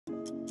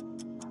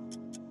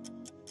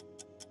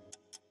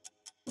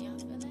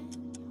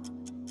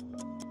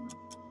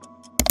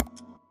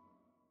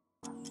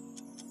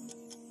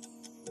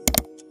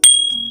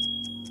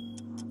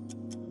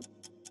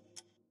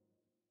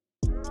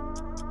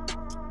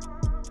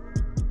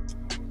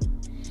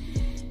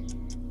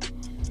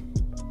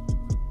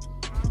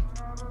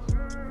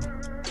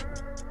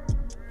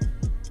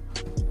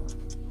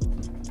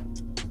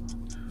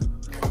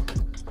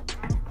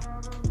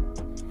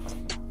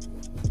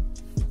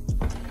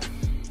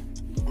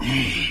All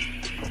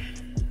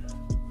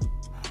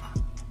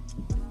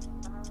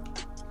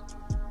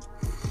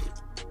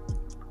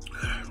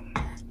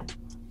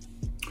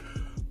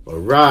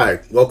right,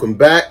 welcome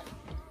back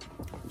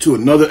to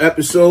another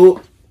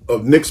episode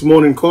of Knicks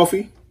Morning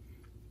Coffee.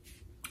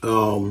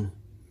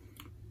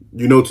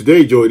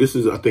 Today, Joey, this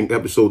is, I think,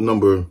 episode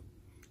number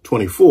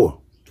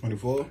 24.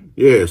 24?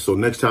 Yeah, so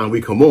next time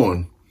we come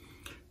on,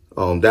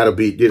 that'll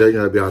be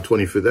our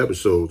 25th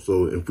episode.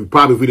 So if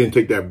we didn't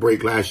take that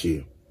break last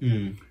year,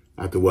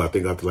 after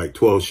like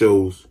 12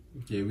 shows.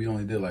 Yeah, we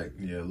only did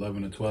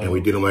 11 or 12. And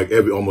we did them like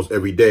almost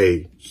every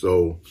day.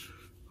 So,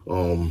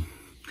 all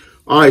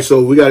right,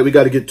 so we got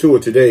to get to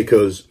it today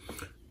because,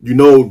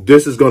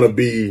 this is going to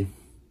be,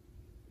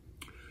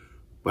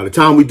 by the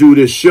time we do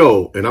this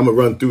show, and I'm going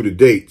to run through the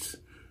dates,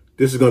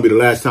 this is going to be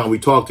the last time we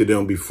talk to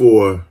them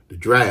before the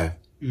draft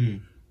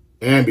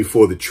and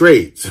before the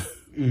trades.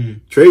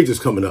 Trades is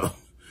coming up.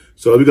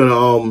 So we're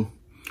going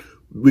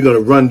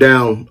to run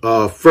down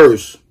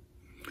first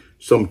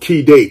some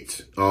key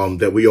dates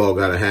that we all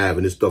got to have,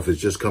 and this stuff is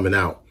just coming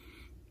out.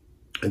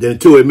 And then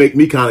two, it make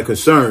me kind of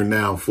concerned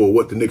now for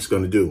what the Knicks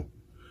going to do.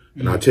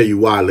 And I'll tell you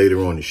why later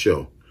on in the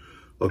show.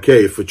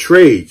 Okay, for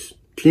trades,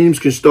 teams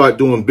can start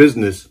doing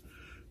business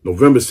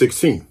November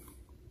 16th.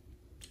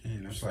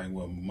 And that's like,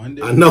 what,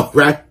 Monday? I know,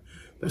 right?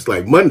 That's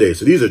like Monday.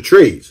 So these are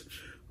trades.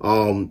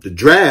 The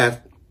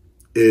draft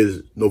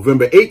is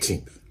November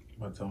 18th.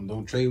 But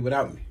don't trade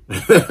without me.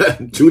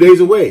 2 days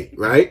away,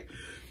 right?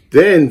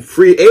 Then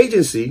free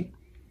agency,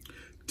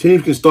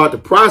 teams can start the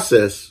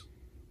process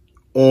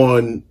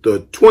on the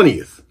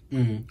 20th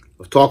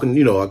of talking,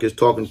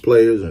 talking to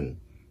players and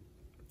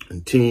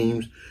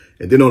teams.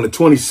 And then on the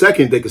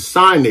 22nd, they could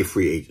sign their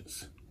free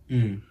agents.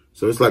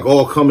 So it's like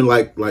all coming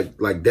like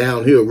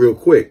downhill real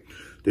quick.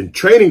 Then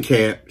training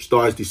camp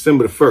starts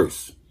December the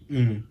 1st.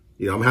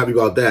 I'm happy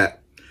about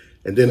that.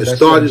 And then so it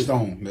started.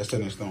 That's set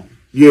in stone.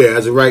 Yeah,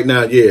 as of right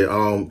now,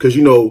 yeah. Because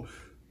I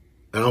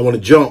don't want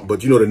to jump,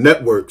 but the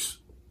networks,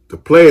 the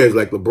players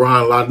like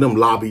LeBron, a lot of them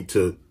lobbied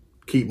to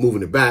keep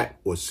moving it back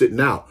or sitting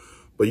out.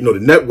 But the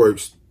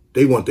networks,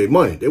 they want their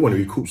money. They want to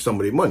recoup some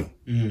of their money.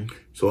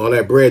 So all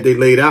that bread they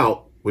laid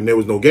out when there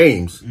was no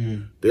games,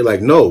 they're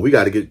like, no, we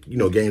got to get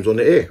games on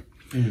the air.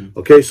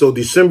 Okay, so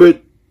December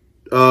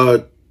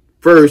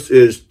 1st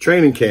is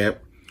training camp.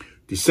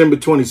 December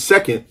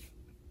 22nd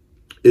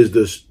is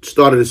the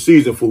start of the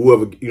season for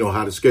whoever,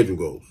 how the schedule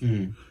goes.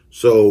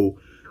 So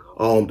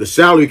the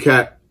salary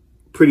cap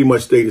pretty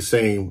much stayed the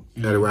same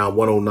at around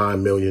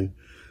 109 million.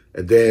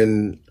 And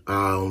then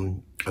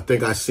I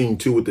think I seen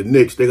too with the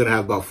Knicks, they're going to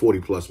have about 40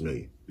 plus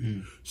million.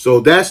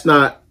 So that's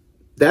not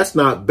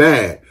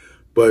bad.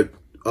 But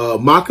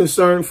my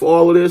concern for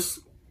all of this,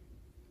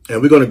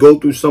 and we're going to go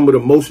through some of the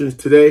motions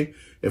today.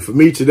 And for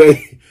me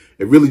today,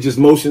 it really just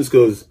motions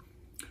because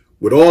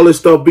with all this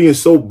stuff being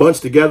so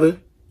bunched together,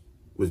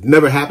 was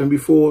never happened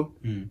before.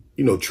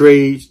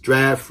 Trades,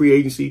 draft, free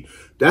agency.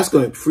 That's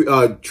going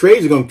to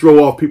trades are going to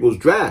throw off people's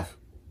draft,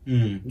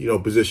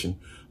 position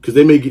because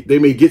they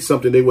may get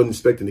something they wasn't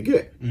expecting to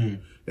get.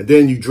 And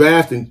then you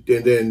draft, and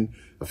then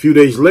a few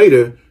days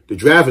later, the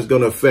draft is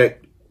going to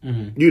affect,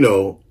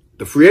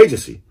 the free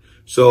agency.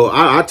 So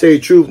I tell you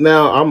the truth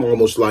now, I'm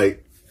almost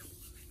like,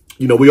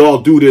 we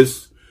all do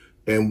this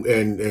and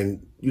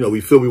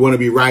we feel we want to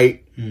be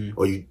right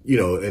or, and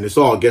it's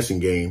all a guessing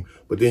game.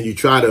 But then you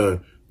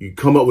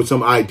come up with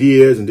some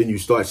ideas and then you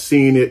start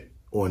seeing it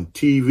on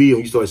TV and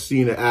you start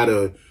seeing it out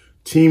of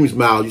teams'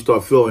 mouths. You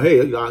start feeling,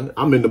 hey,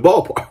 I'm in the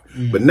ballpark.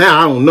 But now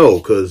I don't know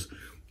because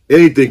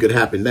anything could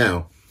happen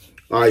now.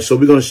 All right, so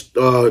we're going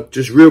to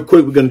just real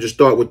quick, we're going to just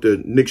start with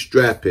the Knicks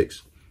draft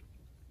picks.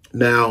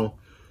 Now,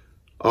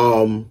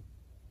 on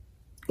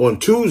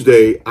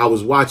Tuesday, I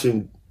was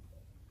watching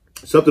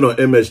something on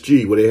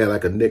MSG where they had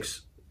like a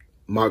Knicks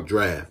mock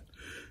draft.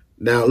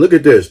 Now, look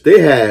at this. They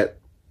had,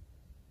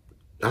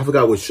 I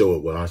forgot what show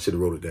it was. I should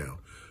have wrote it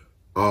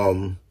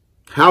down.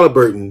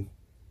 Haliburton,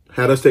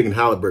 had us taking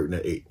Haliburton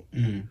at 8.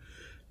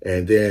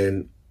 And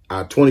then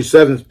our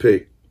 27th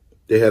pick,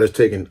 they had us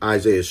taking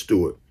Isaiah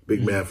Stewart,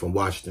 big man from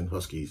Washington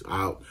Huskies.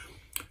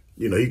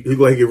 He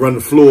can run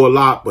the floor a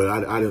lot, but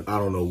I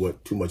don't know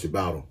too much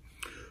about him.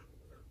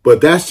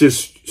 But that's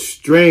just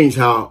strange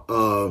how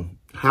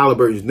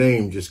Haliburton's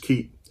name just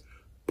keep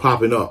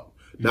popping up.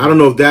 Now, I don't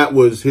know if that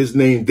was his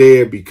name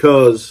there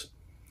because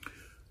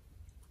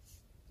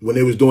when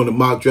they was doing the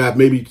mock draft,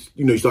 maybe,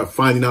 you start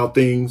finding out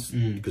things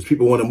because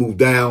people want to move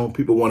down.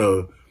 People want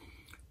to,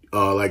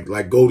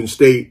 like Golden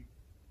State,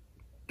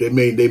 they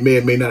may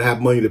or may not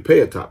have money to pay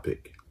a top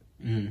pick.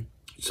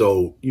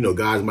 So,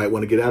 guys might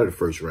want to get out of the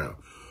first round.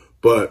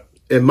 But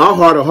in my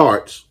heart of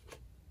hearts,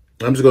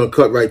 I'm just going to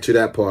cut right to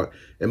that part.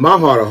 In my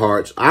heart of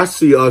hearts, I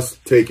see us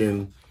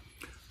taking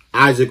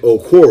Isaac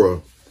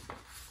Okoro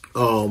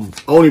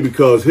only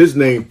because his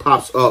name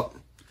pops up.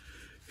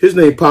 His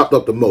name popped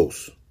up the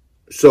most.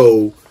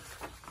 So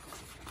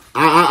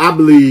I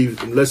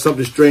believe, unless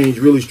something strange,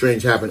 really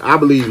strange happen, I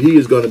believe he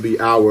is going to be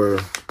our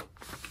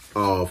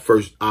our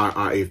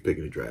 8th pick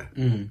in the draft.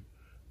 And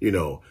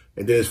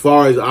then as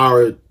far as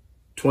our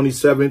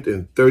 27th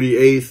and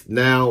 38th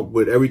now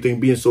with everything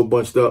being so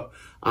bunched up.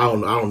 I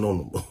don't know no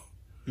more.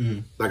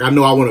 Like, I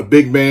know I want a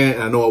big man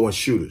and I know I want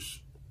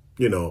shooters,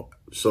 you know.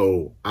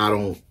 So I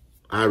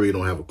really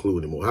don't have a clue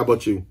anymore. How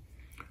about you?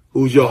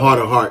 Who's your heart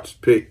of hearts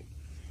pick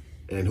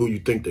and who you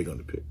think they're going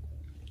to pick?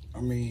 I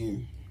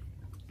mean,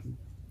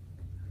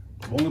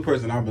 the only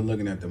person I've been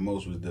looking at the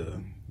most was the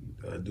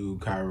dude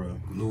Kyra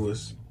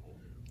Lewis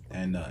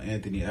and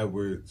Anthony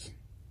Edwards,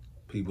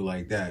 people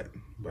like that.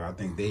 But I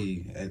think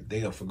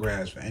they are for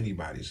grabs for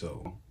anybody.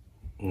 So,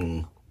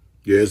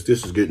 Yes,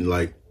 this is getting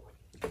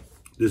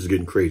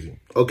crazy.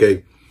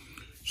 Okay,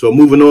 so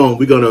moving on,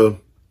 we're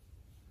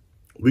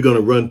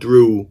gonna run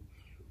through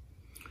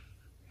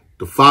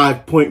the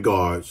 5 point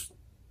guards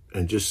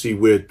and just see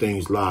where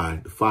things lie.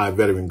 The 5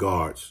 veteran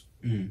guards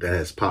that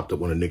has popped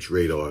up on the Knicks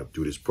radar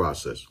through this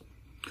process.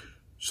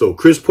 So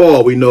Chris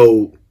Paul, we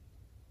know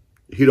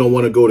he don't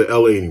want to go to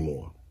LA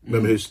anymore.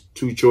 Remember his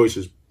 2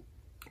 choices,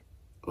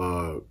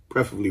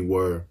 preferably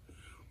were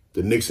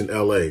the Knicks and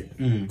LA,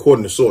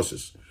 according to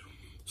sources.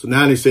 So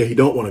now they say he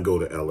don't want to go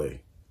to LA.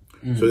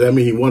 So does that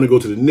mean he want to go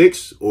to the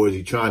Knicks, or is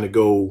he trying to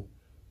go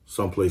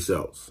someplace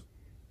else?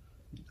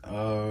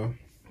 I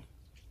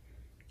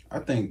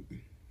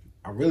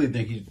really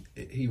think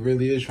he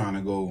really is trying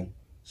to go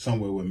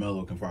somewhere where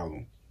Melo can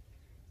follow.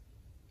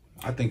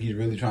 I think he's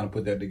really trying to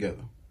put that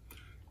together.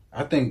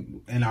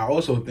 And I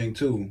also think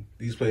too,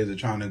 these players are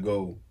trying to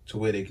go to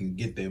where they can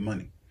get their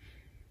money.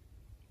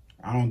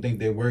 I don't think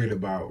they're worried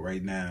about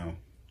right now.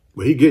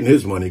 But he getting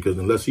his money, because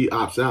unless he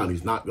opts out,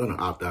 he's not going to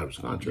opt out of his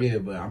contract. Yeah,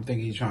 but I'm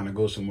thinking he's trying to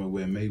go somewhere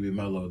where maybe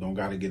Melo don't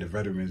got to get a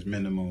veteran's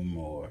minimum,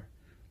 or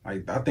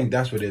like, I think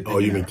that's what they're thinking. Oh,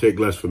 you mean take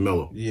less for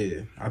Melo?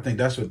 Yeah, I think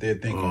that's what they're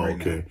thinking right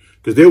now. Okay,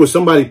 because there was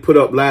somebody put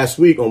up last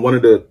week on one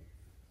of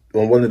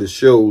the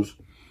shows,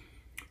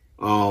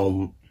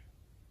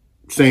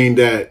 saying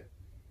that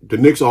the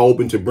Knicks are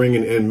open to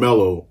bringing in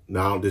Melo.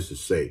 Now this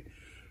is say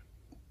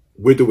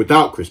with or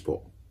without Chris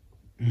Paul.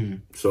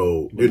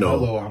 So but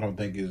Melo, I don't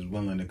think is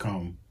willing to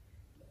come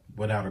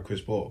without a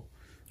Chris Paul.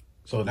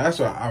 So that's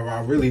why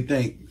I really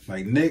think,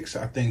 like, Knicks,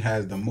 I think,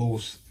 has the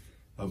most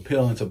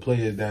appealing to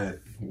players that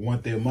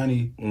want their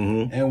money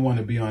and want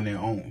to be on their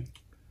own.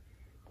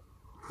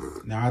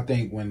 Now, I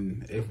think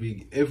if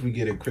we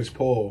get a Chris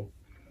Paul,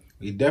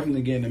 we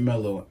definitely getting a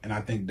Melo, and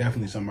I think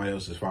definitely somebody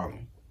else is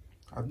following.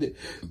 I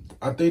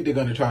think they're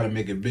gonna try to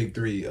make a big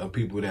 3 of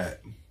people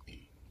that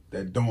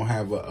don't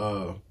have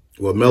Melo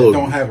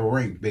don't have a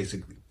ring,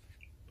 basically.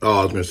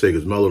 Oh, I was gonna say,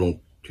 because Melo don't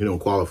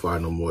qualify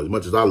no more. As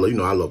much as I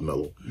love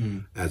Melo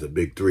as a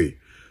big 3.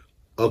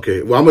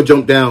 Okay, well, I'm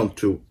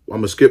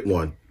gonna skip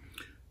one.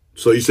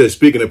 So you said,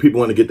 speaking of people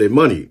want to get their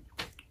money,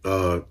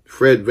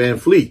 Fred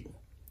VanVleet,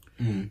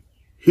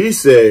 he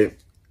said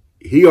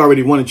he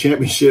already won a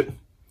championship.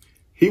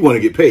 He want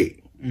to get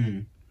paid.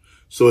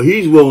 So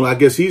he's willing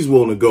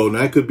to go. Now,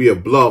 that could be a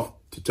bluff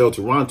to tell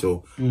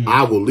Toronto,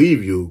 I will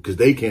leave you, because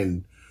they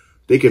can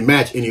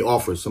match any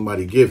offer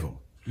somebody give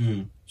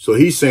him. So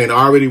he's saying,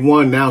 I already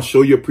won, now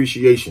show your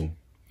appreciation.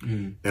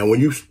 And when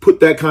you put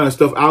that kind of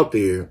stuff out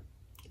there,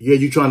 yeah,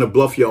 you're trying to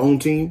bluff your own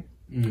team,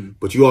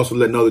 but you also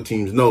letting other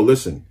teams know,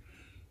 listen,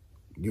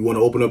 you want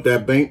to open up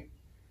that bank,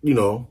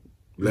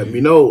 let me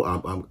know.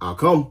 I'll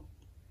come.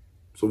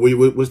 So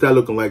what's that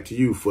looking like to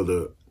you for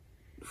the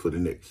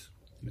Knicks?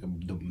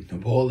 The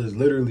ball is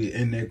literally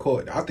in their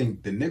court. I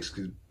think the Knicks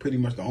is pretty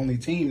much the only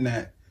team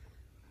that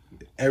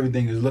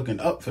everything is looking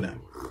up for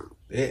them.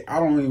 I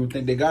don't even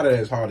think they got it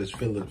as hard as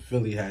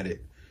Philly had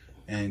it,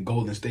 and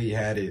Golden State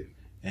had it,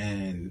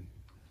 and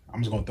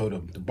I'm just gonna throw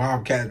the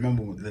Bobcats.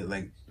 Remember,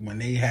 like, when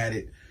they had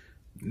it,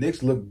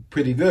 Knicks look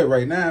pretty good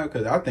right now,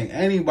 because I think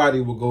anybody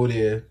will go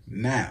there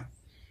now.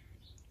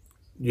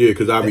 Yeah,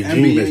 because our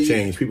regime has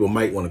changed. People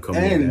might want to come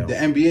in now. And the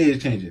NBA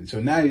is changing. So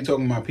now you're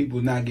talking about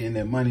people not getting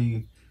their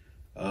money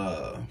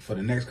for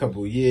the next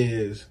couple of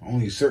years.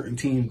 Only certain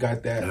teams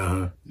got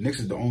that. Knicks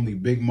is the only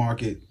big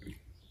market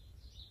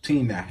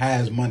team that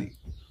has money.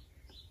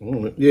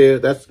 Yeah,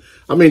 that's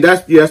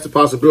the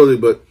possibility.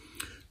 But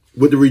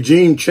with the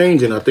regime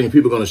changing, I think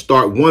people are going to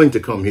start wanting to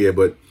come here,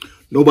 but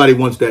nobody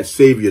wants that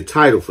savior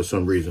title for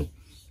some reason.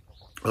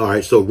 All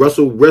right, so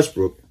Russell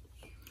Westbrook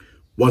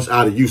wants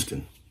out of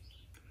Houston.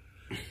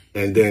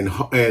 And then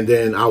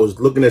I was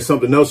looking at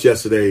something else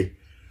yesterday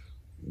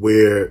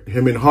where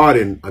him and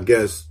Harden, I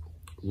guess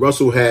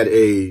Russell had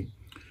a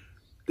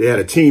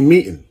team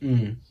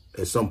meeting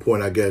at some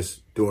point, I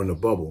guess, during the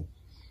bubble.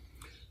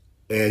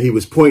 And he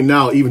was pointing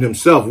out, even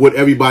himself, what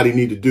everybody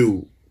need to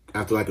do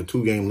after like a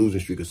 2-game losing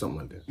streak or something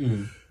like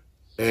that.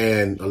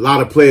 And a lot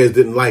of players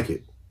didn't like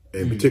it.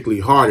 And particularly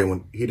Harden,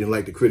 when he didn't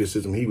like the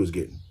criticism he was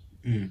getting.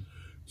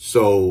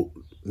 So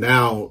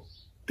now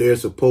they're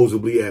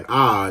supposedly at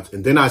odds.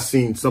 And then I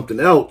seen something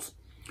else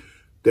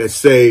that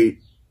say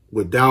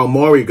with Daryl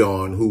Morey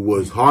gone, who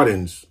was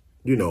Harden's,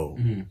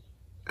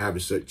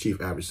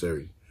 chief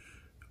adversary,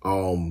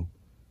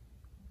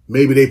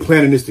 maybe they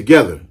planning this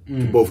together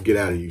to both get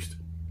out of Houston.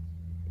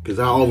 Because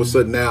all of a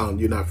sudden now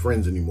you're not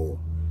friends anymore.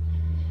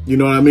 You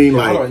know what I mean?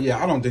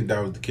 I don't think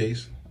that was the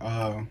case.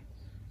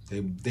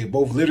 They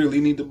both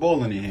literally need the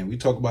ball in their hand. We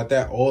talk about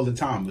that all the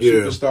time.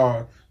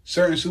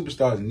 Certain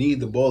superstars need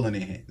the ball in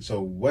their hand.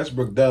 So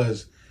Westbrook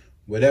does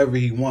whatever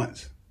he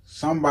wants.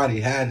 Somebody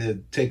had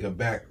to take a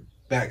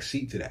back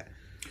seat to that.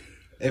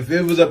 If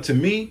it was up to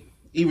me,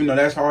 even though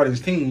that's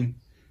Harden's team,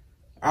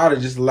 I would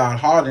have just allowed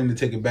Harden to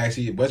take a back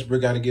seat.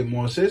 Westbrook got to get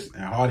more assists,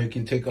 and Harden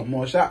can take up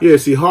more shots. Yeah,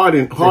 see,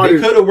 Harden they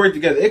could have worked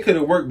together. It could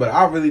have worked, but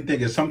I really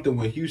think it's something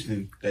with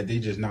Houston that they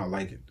just not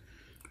liking.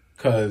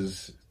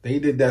 Because they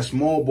did that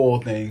small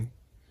ball thing.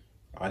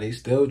 Are they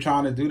still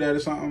trying to do that or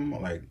something?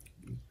 Like,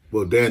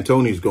 well,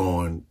 D'Antoni's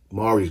gone,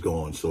 Mari's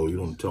gone, so you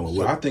don't tell them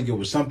what. I think it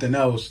was something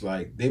else.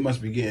 Like, they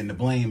must be getting the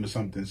blame or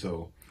something.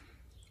 So,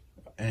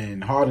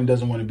 and Harden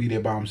doesn't want to be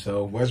there by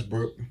himself.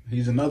 Westbrook,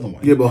 he's another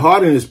one. Yeah, but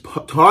Harden is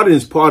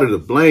part of the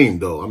blame,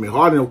 though. I mean,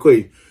 Harden,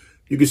 okay,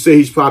 you could say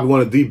he's probably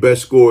one of the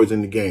best scorers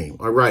in the game.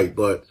 All right,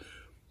 but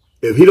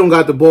if he don't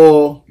got the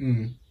ball,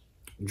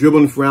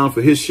 dribbling around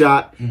for his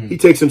shot, he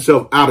takes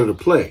himself out of the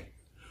play.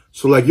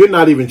 So, like, you're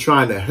not even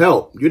trying to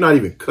help. You're not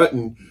even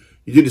cutting.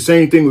 You did the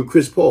same thing with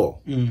Chris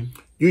Paul.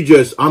 You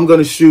just, I'm going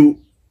to shoot,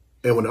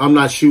 and when I'm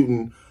not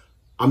shooting,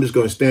 I'm just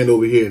going to stand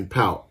over here and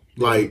pout.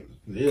 Like,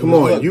 come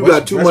on, you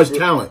got too much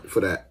talent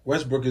for that.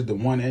 Westbrook is the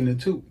 1 and the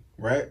 2,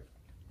 right?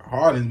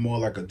 Harden's more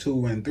like a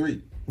 2 and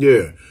 3.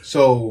 Yeah.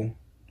 So,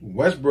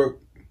 Westbrook,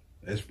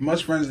 as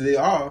much friends as they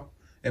are,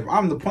 if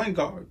I'm the point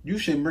guard, you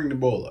shouldn't bring the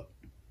ball up.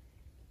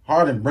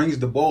 Harden brings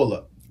the ball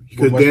up.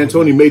 Because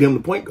D'Antoni made him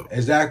the point guard.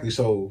 Exactly.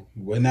 So,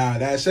 well, now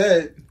that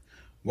said,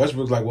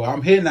 Westbrook's like, well,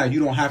 I'm here now. You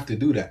don't have to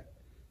do that.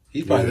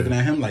 He's probably looking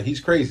at him like he's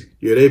crazy.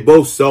 Yeah, they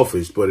both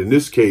selfish. But in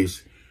this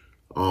case,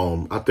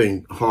 I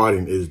think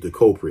Harden is the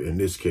culprit in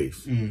this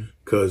case.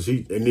 Because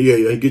he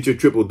get your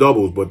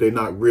triple-doubles, but they're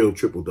not real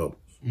triple-doubles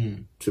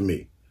to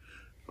me.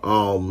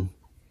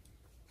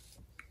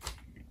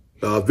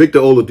 Victor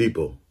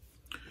Oladipo.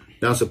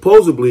 Now,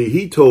 supposedly,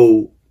 he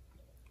told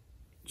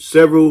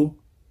several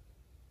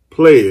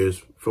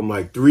players from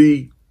like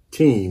 3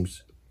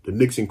 teams, the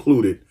Knicks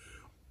included,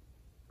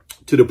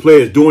 to the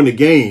players during the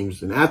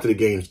games and after the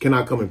games, can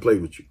I come and play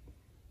with you?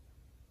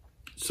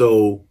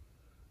 So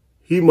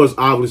he must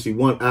obviously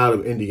want out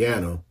of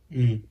Indiana,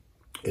 and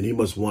he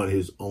must want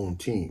his own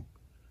team.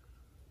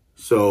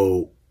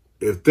 So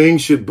if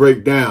things should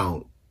break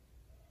down,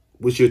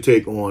 what's your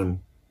take on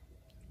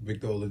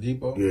Victor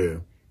Oladipo? Yeah.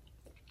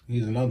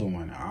 He's another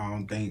one. I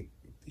don't think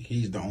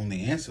he's the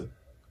only answer.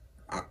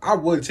 I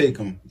would take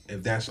him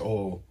if that's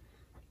all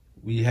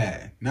we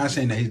had. Not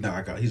saying that he's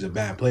not like he's a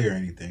bad player or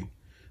anything.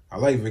 I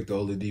like Victor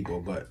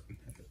Oladipo, but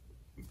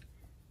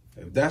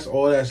if that's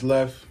all that's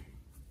left,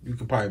 you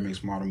could probably make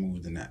smarter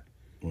moves than that.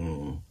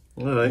 All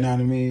right. You know what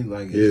I mean?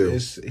 Like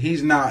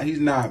he's not.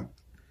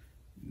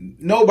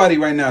 Nobody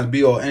right now is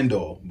be all end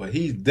all, but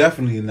he's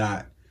definitely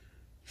not.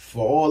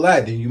 For all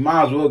that, then you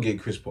might as well get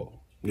Chris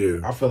Paul. Yeah,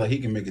 I feel like he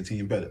can make a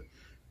team better.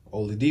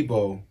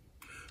 Oladipo.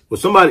 Well,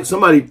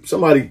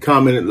 somebody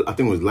commented, I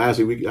think it was last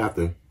week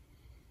after,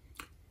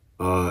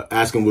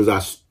 asking was I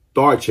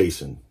star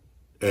chasing,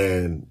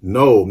 and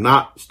no,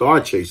 not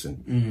star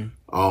chasing.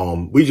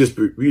 We just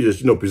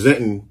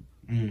presenting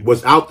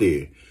what's out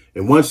there,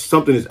 and once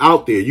something is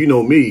out there, you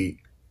know me,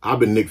 I've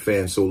been Knicks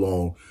fan so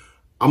long,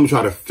 I'm gonna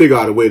try to figure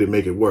out a way to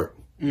make it work.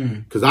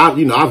 Because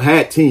I've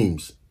had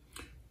teams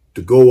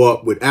to go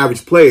up with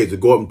average players to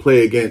go up and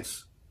play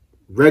against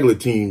regular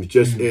teams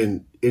just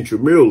in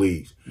intramural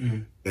leagues.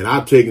 And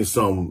I've taken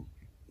some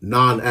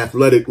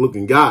non-athletic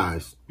looking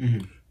guys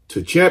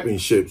to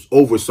championships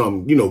over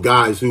some,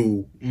 guys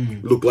who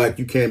look like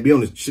you shouldn't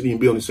even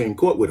be on the same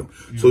court with them.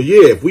 So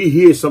yeah, if we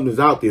hear something's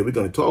out there, we're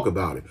going to talk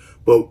about it.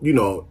 But,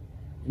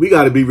 we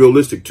got to be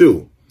realistic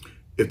too.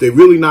 If they're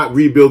really not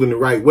rebuilding the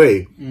right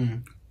way,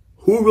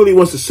 who really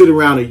wants to sit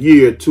around a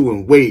year or two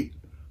and wait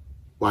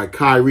while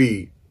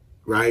Kyrie,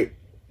 right,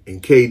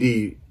 and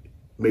KD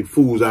make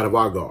fools out of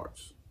our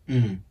guards?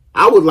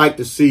 I would like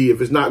to see,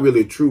 if it's not really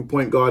a true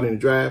point guard in the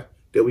draft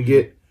that we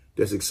get,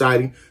 that's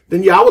exciting,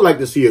 then yeah, I would like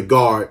to see a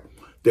guard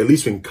that at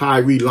least when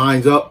Kyrie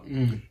lines up,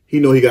 he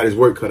know he got his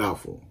work cut out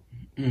for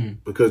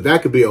him. Because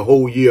that could be a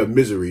whole year of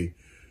misery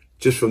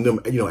just from them,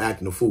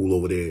 acting a fool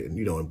over there,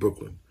 in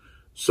Brooklyn.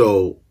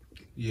 So,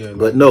 yeah,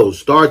 but no,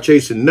 star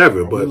chasing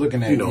never. But we're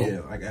looking at,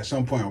 like at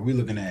some point, are we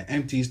looking at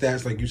empty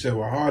stats, like you said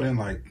with Harden,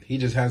 like he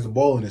just has the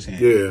ball in his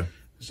hand? Yeah.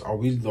 So are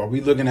we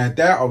looking at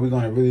that? Or are we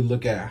going to really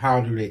look at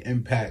how do they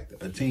impact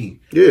a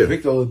team? Yeah.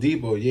 Victor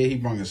Oladipo, he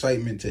brought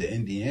excitement to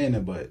Indiana,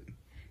 but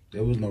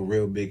there was no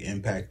real big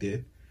impact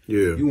there.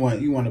 Yeah. You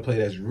want a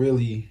player that's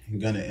really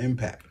going to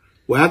impact.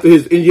 Well, after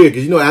his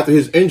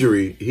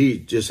injury, he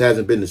just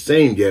hasn't been the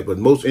same yet. But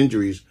most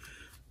injuries,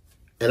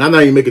 and I'm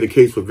not even making a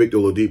case for Victor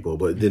Oladipo,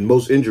 but then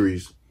most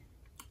injuries,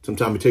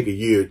 sometimes it take a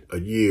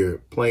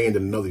year playing,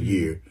 and another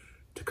year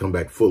to come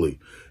back fully.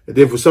 And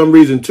then for some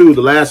reason too,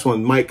 the last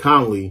one, Mike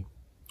Conley.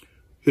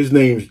 His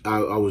name,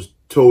 I was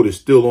told, is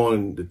still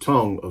on the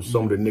tongue of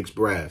some of the Knicks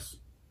brass.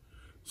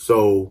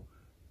 So,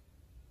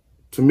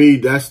 to me,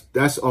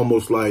 that's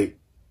almost like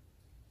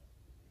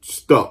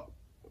stuck.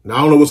 Now,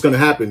 I don't know what's going to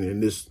happen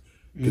in this,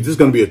 because this is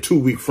going to be a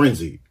 2-week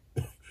frenzy.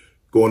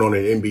 going on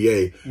in the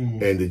NBA.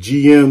 And the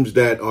GMs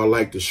that are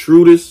like the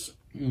shrewdest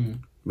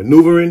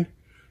maneuvering,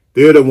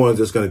 they're the ones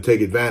that's going to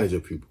take advantage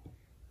of people.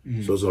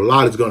 So there's a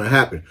lot that's going to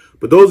happen.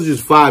 But those are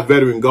just 5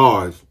 veteran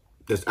guards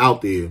that's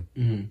out there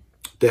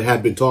that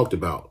have been talked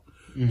about.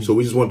 So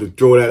we just wanted to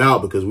throw that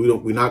out because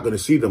we're not going to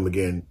see them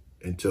again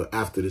until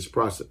after this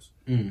process.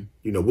 You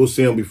know, we'll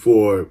see them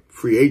before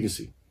free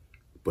agency,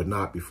 but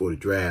not before the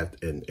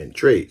draft and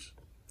trades.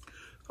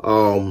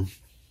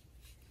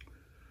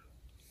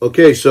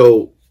 Okay,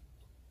 so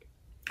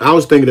I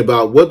was thinking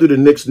about what do the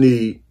Knicks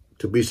need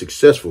to be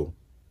successful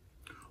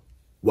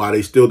while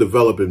they still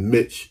developing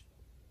Mitch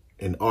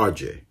and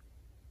RJ.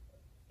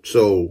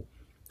 So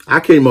I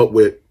came up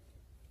with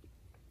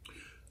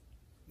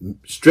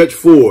stretch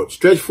forwards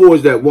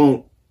that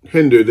won't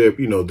hinder their,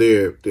 you know,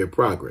 their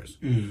progress.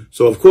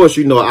 So of course,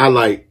 you know, I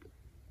like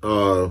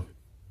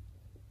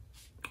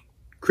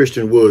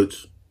Christian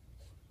Woods,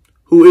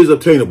 who is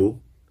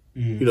obtainable.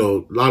 You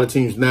know, a lot of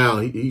teams now,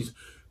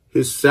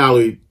 his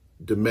salary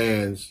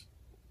demands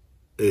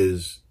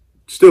is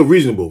still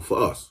reasonable for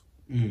us.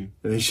 And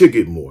he should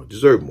get more,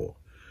 deserve more.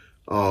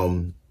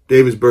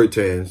 Davis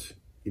Bertans,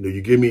 you know,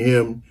 you give me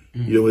him,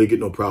 you don't really get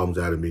no problems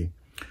out of me.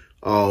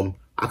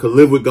 I could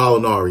live with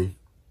Gallinari,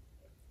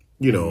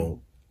 you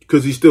know,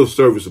 because he's still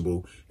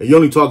serviceable. And you're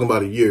only talking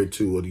about a year or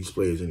two of these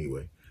players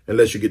anyway,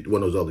 unless you get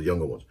one of those other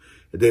younger ones.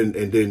 And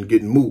then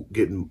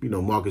getting you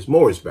know, Marcus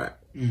Morris back.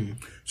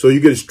 So you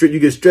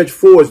get stretch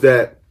forwards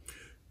that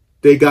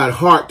they got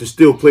heart to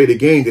still play the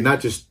game. They're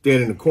not just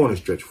standing in the corner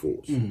stretch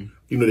forwards. You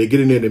know, they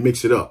get in there and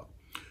mix it up.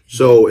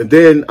 So, and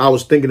then I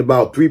was thinking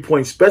about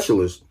 3-point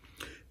specialists,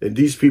 and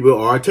these people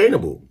are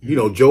attainable. You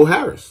know, Joe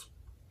Harris.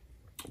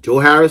 Joe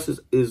Harris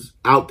is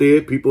out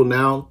there. People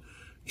now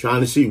trying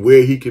to see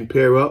where he can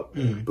pair up.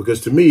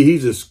 Because to me,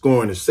 he's a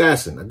scoring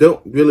assassin. I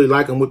don't really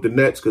like him with the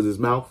Nets because his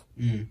mouth,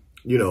 you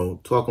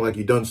know, talking like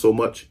he done so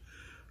much.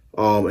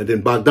 And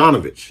then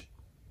Bogdanovich.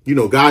 You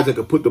know, guys that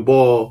could put the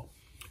ball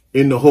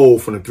in the hole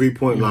from the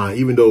 3-point line,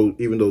 even though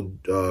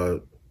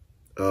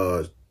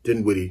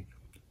Dinwiddie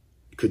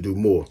could do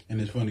more.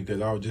 And it's funny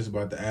because I was just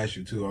about to ask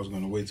you too. I was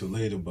going to wait till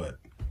later, but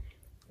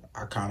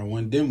I kind of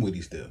want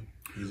Dinwiddie still.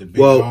 He's a big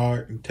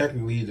guard. And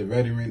technically, he's a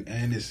veteran,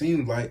 and it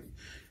seems like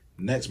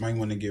Nets might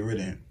want to get rid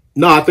of him.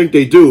 No, I think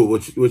they do,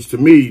 which to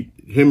me,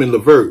 him and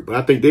LeVert. But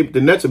I think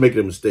the Nets are making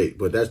a mistake,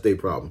 but that's their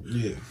problem.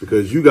 Yeah.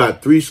 Because you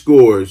got 3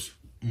 scorers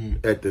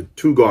at the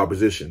 2-guard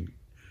position,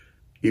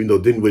 even though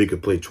Dinwiddie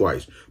could play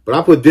twice. But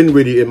I put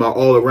Dinwiddie in my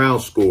all-around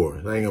score. I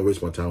ain't going to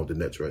waste my time with the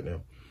Nets right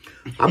now.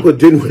 I put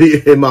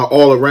Dinwiddie in my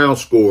all-around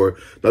score.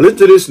 Now, listen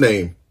to this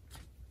name.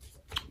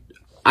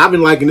 I've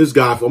been liking this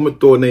guy. I'm going to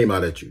throw a name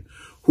out at you.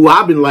 Who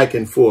I've been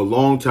liking for a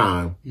long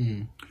time.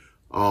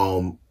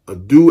 A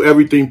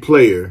do-everything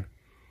player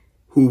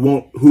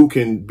who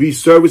can be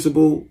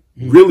serviceable,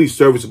 really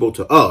serviceable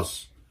to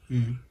us,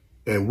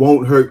 and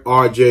won't hurt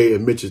RJ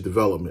and Mitch's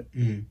development.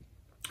 And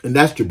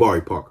that's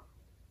Jabari Parker.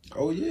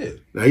 Oh, yeah.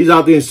 Now, he's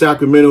out there in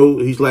Sacramento.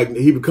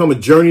 He become a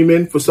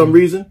journeyman for some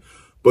reason.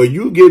 But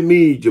you give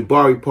me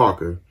Jabari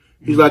Parker.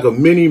 He's like a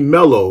mini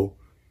Melo,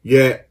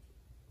 yet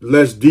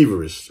less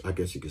diva-ish, I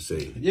guess you could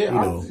say. Yeah, you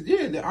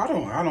know. I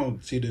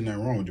don't see there's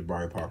nothing wrong with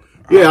Jabari Parker.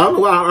 I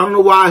don't know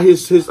why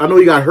his I know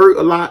he got hurt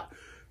a lot,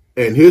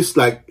 and his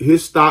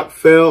stock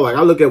fell. Like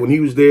I look at when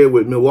he was there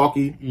with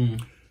Milwaukee,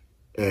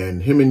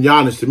 and him and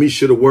Giannis to me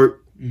should have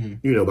worked. You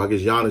know, but I guess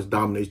Giannis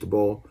dominates the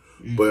ball.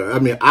 But I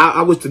mean,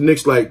 I wish the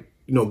Knicks go out.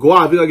 Go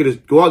out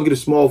and get a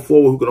small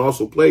forward who can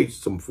also play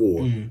some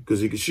forward because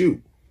he can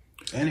shoot.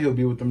 And he'll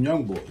be with them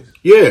young boys.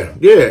 Yeah,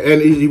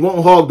 and he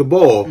won't hog the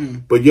ball,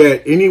 but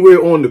yet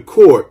anywhere on the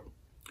court,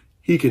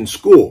 he can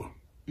score.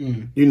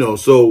 You know,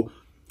 so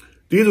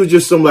these are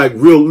just some like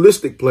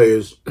realistic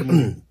players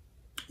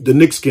the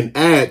Knicks can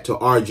add to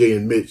RJ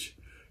and Mitch.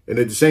 And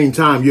at the same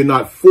time, you're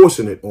not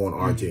forcing it on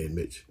RJ and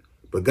Mitch.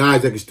 But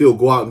guys that can still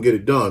go out and get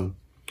it done,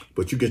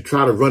 but you can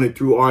try to run it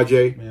through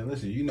RJ. Man,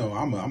 listen, you know,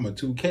 I'm a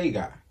 2K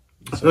guy.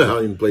 So, I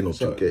don't even play no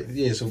 2K.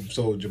 Yeah, so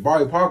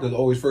Jabari Parker is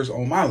always first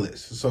on my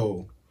list.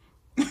 So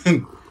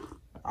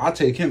I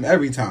take him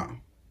every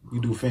time we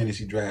do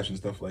fantasy drafts and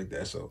stuff like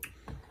that. So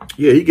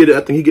yeah, I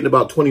think he getting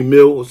about 20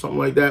 mil or something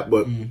like that.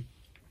 But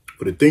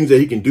for the things that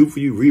he can do for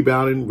you,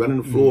 rebounding,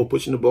 running the floor,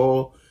 pushing the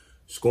ball,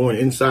 scoring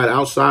inside,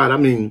 outside, I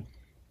mean,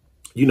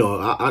 you know,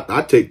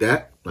 I take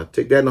that. I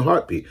take that in a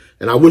heartbeat.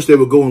 And I wish they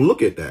would go and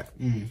look at that.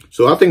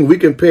 So I think we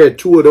compare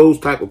 2 of those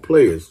type of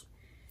players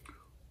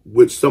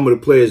with some of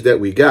the players that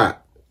we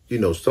got. You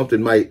know,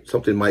 something Mike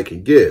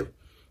can give.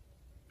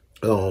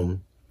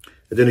 And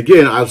then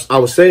again, I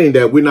was saying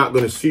that we're not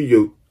going to see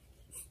you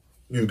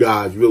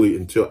guys really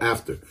until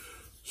after.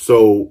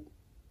 So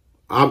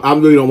I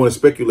really don't want to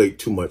speculate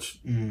too much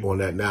on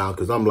that now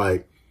because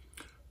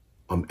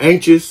I'm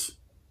anxious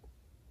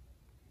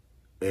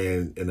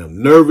and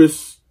I'm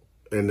nervous.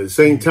 And at the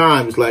same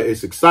time,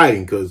 it's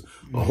exciting because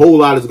a whole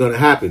lot is going to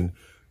happen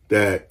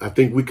that I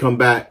think we come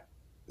back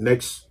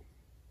next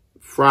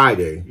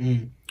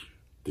Friday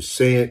the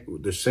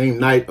same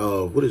night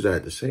of, what is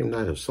that? The same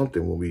night of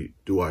something when we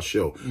do our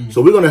show.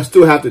 So we're gonna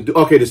still have to do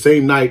the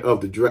same night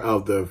of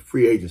the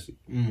free agency.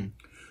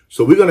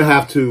 So we're gonna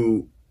have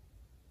to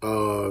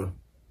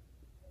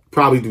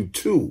probably do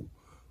 2.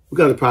 We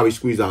got to probably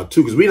squeeze out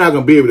 2 because we're not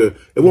gonna be able to.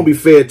 It won't be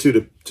fair to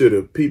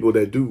the people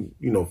that do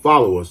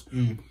follow us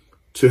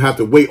to have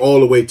to wait all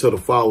the way till the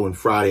following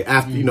Friday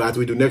after after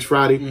we do next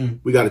Friday.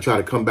 We got to try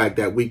to come back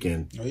that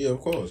weekend. Oh yeah, of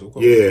course.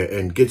 Yeah,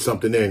 and get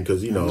something in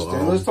because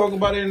let's talk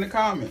about it in the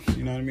comments.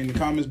 You know what I mean? The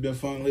comments been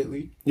fun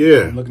lately.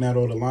 Yeah, I'm looking at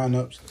all the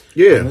lineups.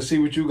 Yeah, and let's see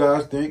what you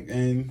guys think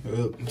and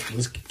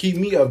let's keep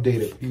me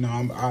updated.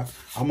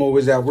 I'm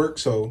always at work,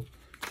 so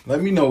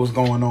let me know what's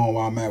going on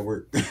while I'm at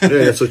work.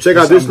 Yeah, so check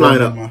out this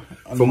lineup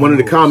from one of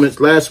the comments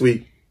last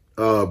week.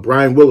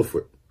 Brian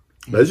Williford.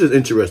 Now this is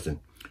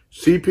interesting.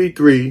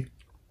 CP3,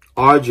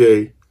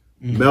 RJ,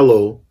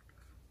 Melo,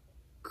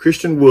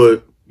 Christian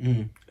Wood,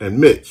 and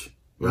Mitch,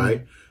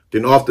 right?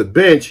 Then off the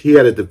bench, he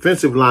had a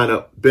defensive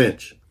lineup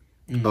bench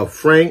of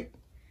Frank,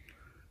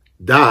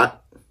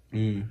 Dot,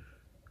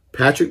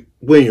 Patrick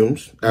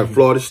Williams at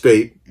Florida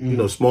State,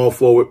 small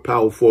forward,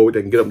 power forward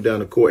that can get up and down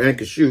the court and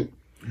can shoot.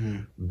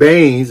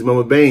 Baines,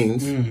 remember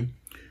Baines,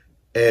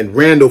 and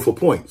Randall for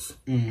points.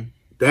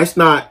 That's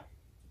not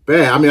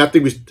bad. I mean, I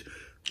think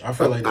I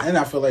feel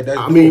like that's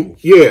I mean,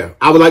 yeah,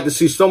 I would like to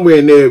see somewhere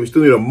in there. We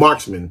still need a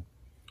marksman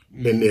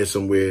in there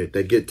somewhere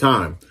that get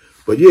time.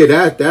 But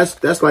yeah,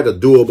 that's like a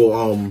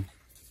doable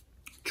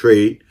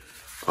trade.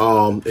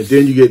 And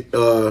then you get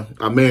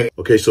our man.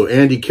 Okay, so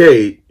Andy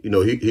K,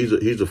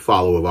 he's a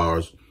follower of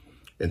ours,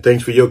 and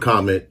thanks for your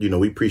comment.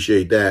 We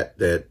appreciate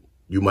that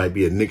you might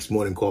be a Knicks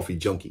morning coffee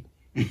junkie.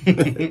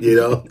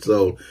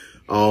 So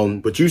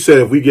but you said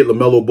if we get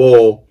LaMelo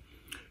Ball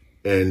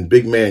and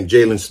big man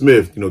Jalen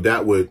Smith,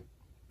 that would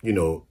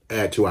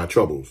add to our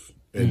troubles.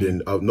 And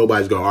then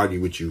nobody's going to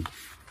argue with you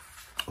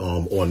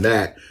on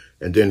that.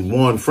 And then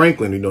Juan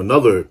Franklin,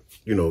 another,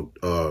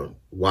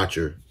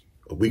 watcher,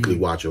 a weekly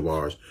watcher of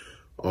ours,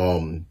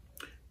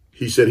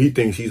 he said he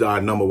thinks he's our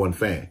 #1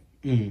 fan.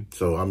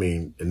 So, I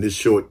mean, in this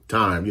short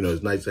time,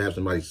 it's nice to have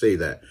somebody say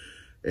that.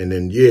 And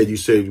then, yeah, you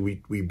said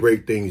we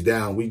break things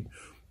down.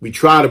 We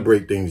try to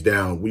break things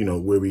down,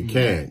 where we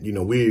can.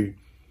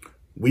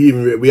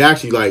 We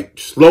actually like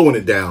slowing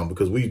it down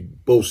because we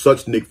both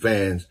such Knicks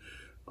fans.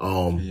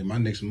 Yeah, my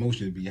Knicks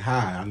emotions be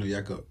high. I know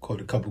y'all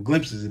caught a couple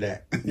glimpses of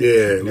that.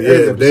 Yeah,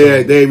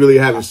 they really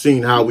haven't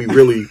seen how we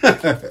really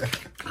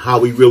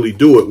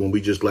do it when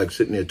we just like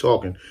sitting there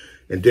talking,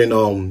 and then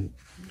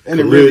and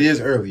it really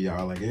is early,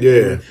 y'all. Like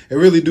it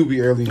really do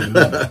be early in the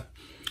morning.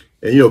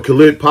 And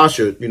Khalid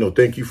Pasha,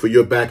 thank you for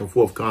your back and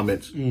forth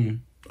comments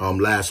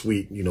last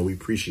week. We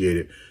appreciate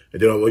it.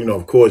 And then,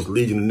 of course,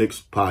 Legion of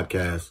Knicks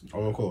podcast.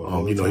 Oh, of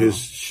course. His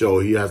show,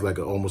 he has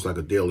almost like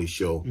a daily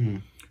show.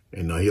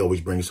 And he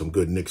always brings some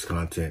good Knicks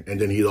content. And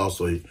then he's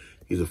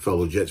a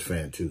fellow Jets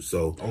fan too.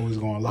 So always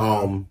going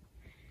live.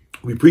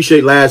 We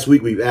appreciate last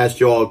week. We've asked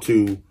y'all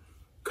to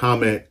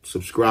comment,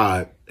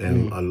 subscribe,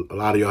 and a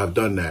lot of y'all have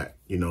done that,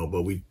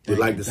 but we would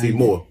like to see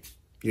more,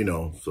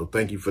 so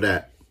thank you for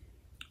that.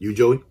 You,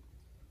 Joey?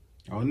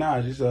 Oh,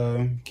 nah, just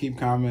keep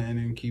commenting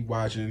and keep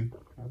watching.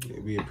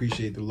 We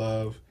appreciate the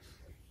love.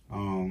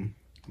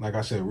 Like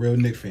I said, real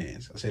Knicks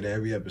fans. I say that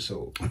every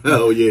episode.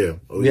 Oh, yeah.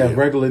 We have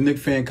regular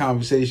Knicks fan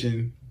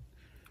conversation,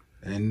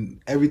 and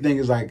everything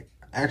is like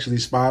actually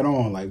spot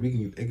on. Like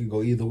it can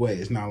go either way.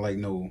 It's not like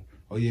we're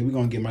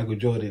gonna get Michael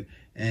Jordan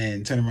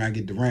and turn around and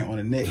get Durant on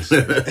the Knicks.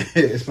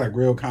 It's like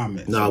real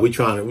comments. Nah, we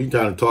trying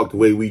to talk the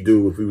way we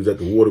do if we was at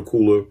the water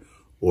cooler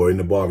or in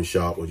the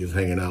barbershop or just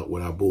hanging out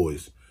with our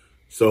boys.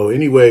 So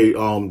anyway,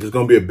 there's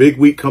gonna be a big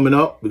week coming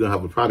up. We're gonna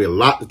have probably a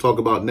lot to talk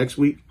about next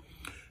week.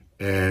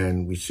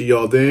 And we see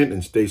y'all then,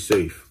 and stay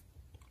safe.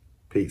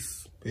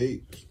 Peace.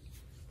 Peace.